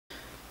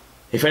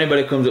If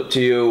anybody comes up to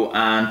you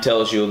and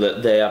tells you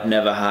that they have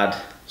never had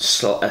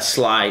a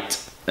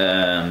slight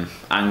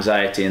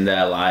anxiety in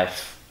their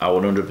life, I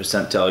would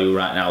 100% tell you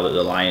right now that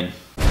they're lying.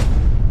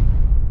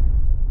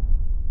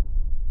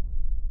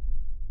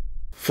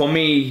 For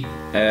me,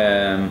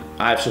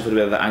 I've suffered a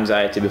bit of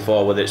anxiety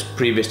before, whether it's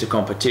previous to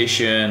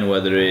competition,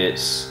 whether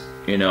it's,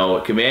 you know,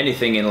 it can be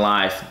anything in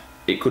life.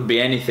 It could be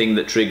anything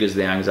that triggers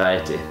the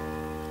anxiety.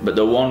 But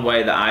the one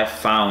way that I've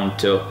found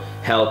to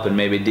help and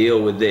maybe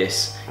deal with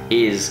this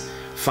is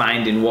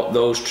finding what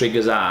those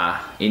triggers are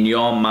in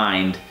your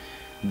mind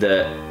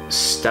that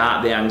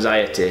start the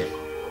anxiety,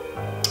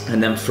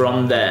 and then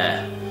from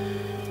there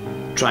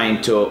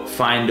trying to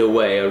find a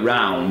way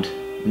around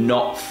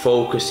not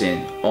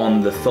focusing on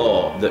the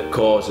thought that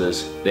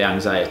causes the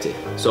anxiety.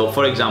 So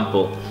for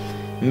example,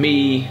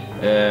 me,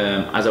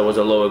 as I was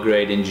a lower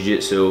grade in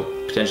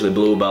Jiu-Jitsu, potentially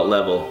blue belt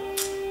level,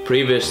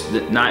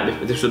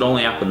 this would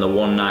only happen the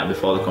one night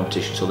before the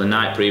competition, so the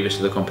night previous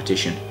to the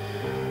competition,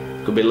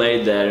 could be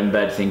laid there in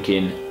bed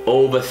thinking,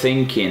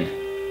 overthinking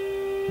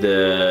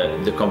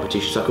the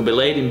competition. So I could be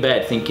laid in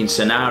bed thinking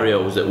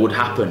scenarios that would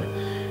happen.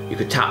 You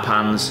could tap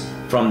hands.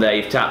 From there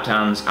you've tapped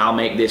hands, I'll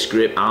make this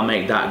grip, I'll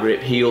make that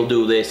grip, he'll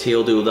do this,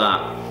 he'll do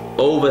that.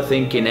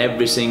 Overthinking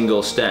every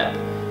single step.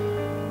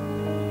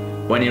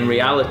 When in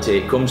reality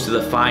it comes to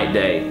the fight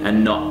day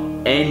and not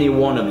any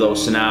one of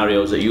those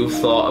scenarios that you've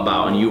thought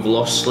about and you've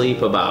lost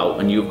sleep about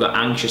and you've got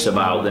anxious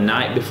about the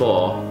night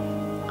before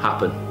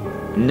happen.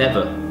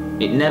 Never.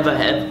 It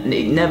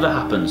never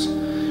happens.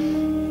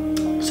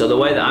 So the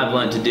way that I've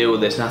learned to deal with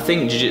this, and I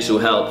think Jiu-Jitsu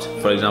helped,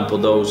 for example,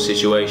 those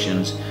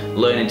situations,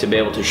 learning to be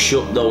able to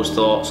shut those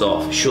thoughts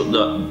off, shut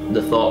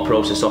the thought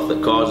process off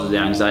that causes the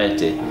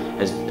anxiety,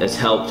 has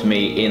helped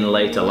me in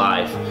later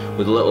life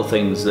with little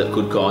things that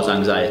could cause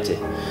anxiety.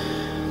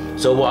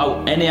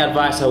 So any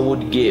advice I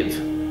would give,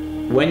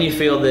 when you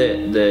feel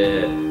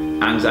the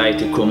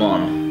anxiety come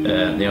on,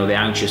 you know, the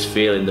anxious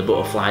feeling, the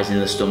butterflies in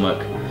the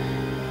stomach,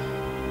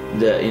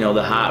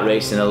 the heart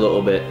racing a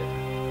little bit,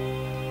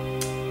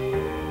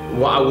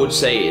 what I would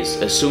say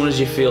is, as soon as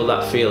you feel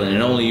that feeling,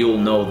 and only you'll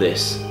know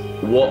this,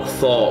 what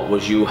thought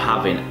was you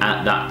having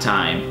at that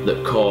time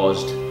that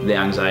caused the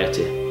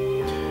anxiety?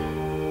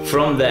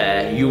 From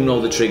there, you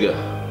know the trigger.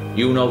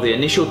 You know the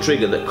initial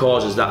trigger that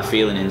causes that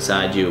feeling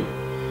inside you.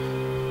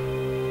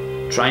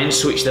 Try and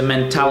switch the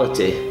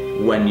mentality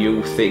when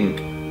you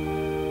think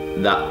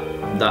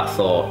that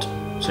thought.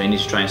 So you need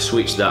to try and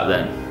switch that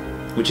then,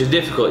 which is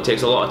difficult. It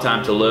takes a lot of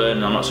time to learn,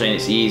 and I'm not saying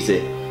it's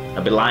easy.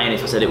 I'd be lying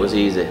if I said it was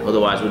easy,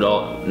 otherwise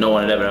no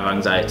one would ever have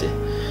anxiety.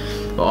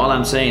 But all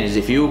I'm saying is,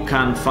 if you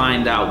can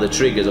find out the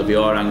triggers of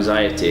your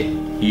anxiety,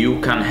 you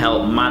can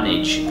help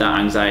manage that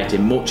anxiety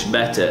much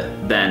better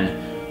than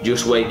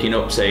just waking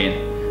up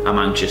saying, I'm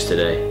anxious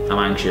today, I'm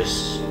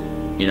anxious.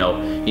 You know,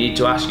 you need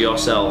to ask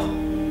yourself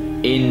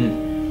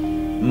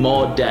in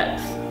more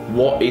depth,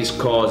 what is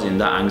causing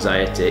that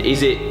anxiety?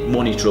 Is it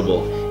money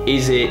trouble?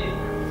 Is it,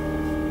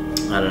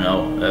 I don't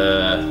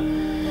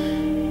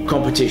know,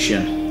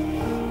 competition?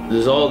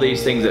 There's all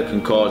these things that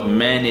can cause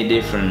many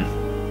different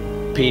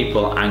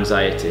people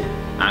anxiety,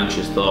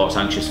 anxious thoughts,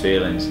 anxious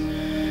feelings.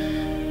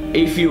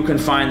 If you can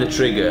find the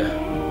trigger,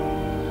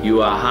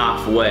 you are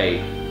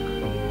halfway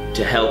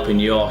to helping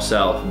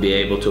yourself be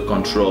able to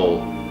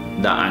control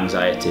that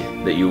anxiety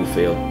that you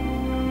feel.